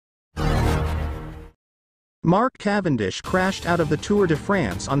Mark Cavendish crashed out of the Tour de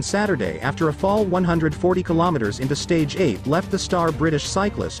France on Saturday after a fall 140 kilometers into Stage 8 left the star British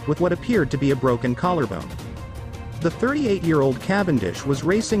cyclist with what appeared to be a broken collarbone. The 38-year-old Cavendish was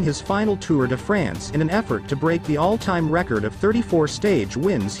racing his final Tour de France in an effort to break the all-time record of 34 stage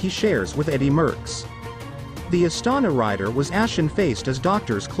wins he shares with Eddy Merckx. The Astana rider was ashen-faced as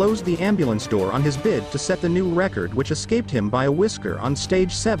doctors closed the ambulance door on his bid to set the new record, which escaped him by a whisker on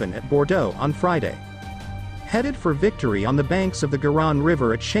Stage 7 at Bordeaux on Friday. Headed for victory on the banks of the Garonne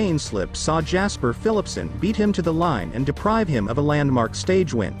River, a chain slip saw Jasper Philipsen beat him to the line and deprive him of a landmark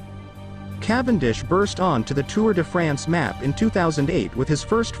stage win. Cavendish burst onto the Tour de France map in 2008 with his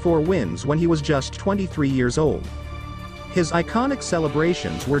first 4 wins when he was just 23 years old. His iconic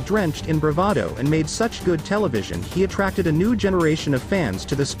celebrations were drenched in bravado and made such good television he attracted a new generation of fans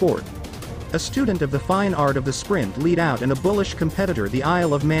to the sport. A student of the fine art of the sprint lead out and a bullish competitor, the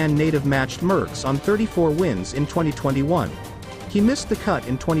Isle of Man native matched Merckx on 34 wins in 2021. He missed the cut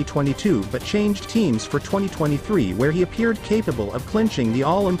in 2022 but changed teams for 2023, where he appeared capable of clinching the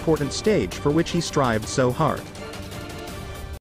all-important stage for which he strived so hard.